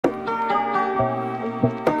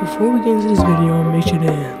Before we get into this video, make sure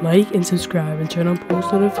to like and subscribe and turn on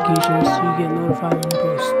post notifications so you get notified when I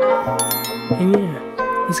post. And yeah,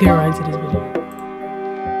 let's get right into this video.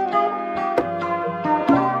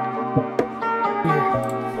 Here,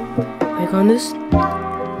 click on this.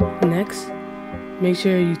 Next, make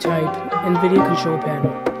sure you type NVIDIA control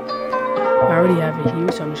panel. I already have it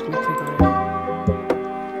here, so I'm just going to click on it.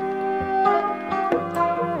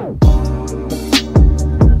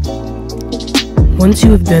 Once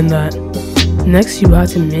you have done that, next you have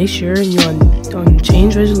to make sure you're on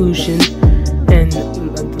change resolution and at the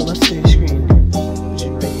left of your screen, which is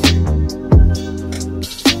right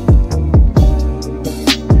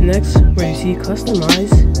here. Next, where you see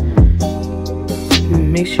customize,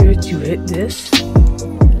 make sure to hit this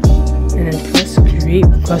and then press create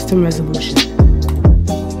custom resolution.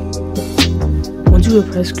 Once you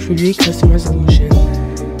have pressed create custom resolution,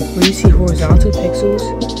 where you see horizontal pixels,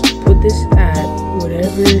 put this at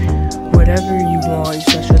whatever you want your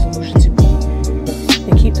special resolution to be,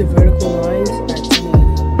 and keep the vertical lines at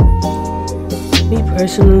 1080. Me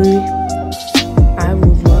personally, I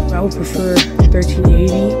would prefer 1380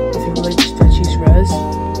 if you would like to stretch use res,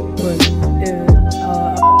 but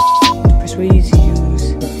I'll persuade you to use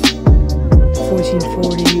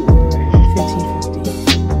 1440 or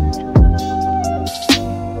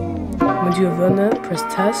 1550. Once you have done that, press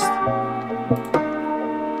test.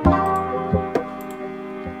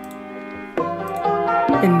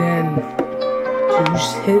 And then you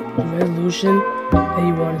just hit the resolution that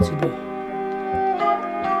you want it to be.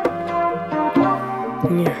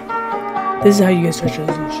 And yeah, this is how you get such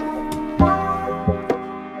resolution.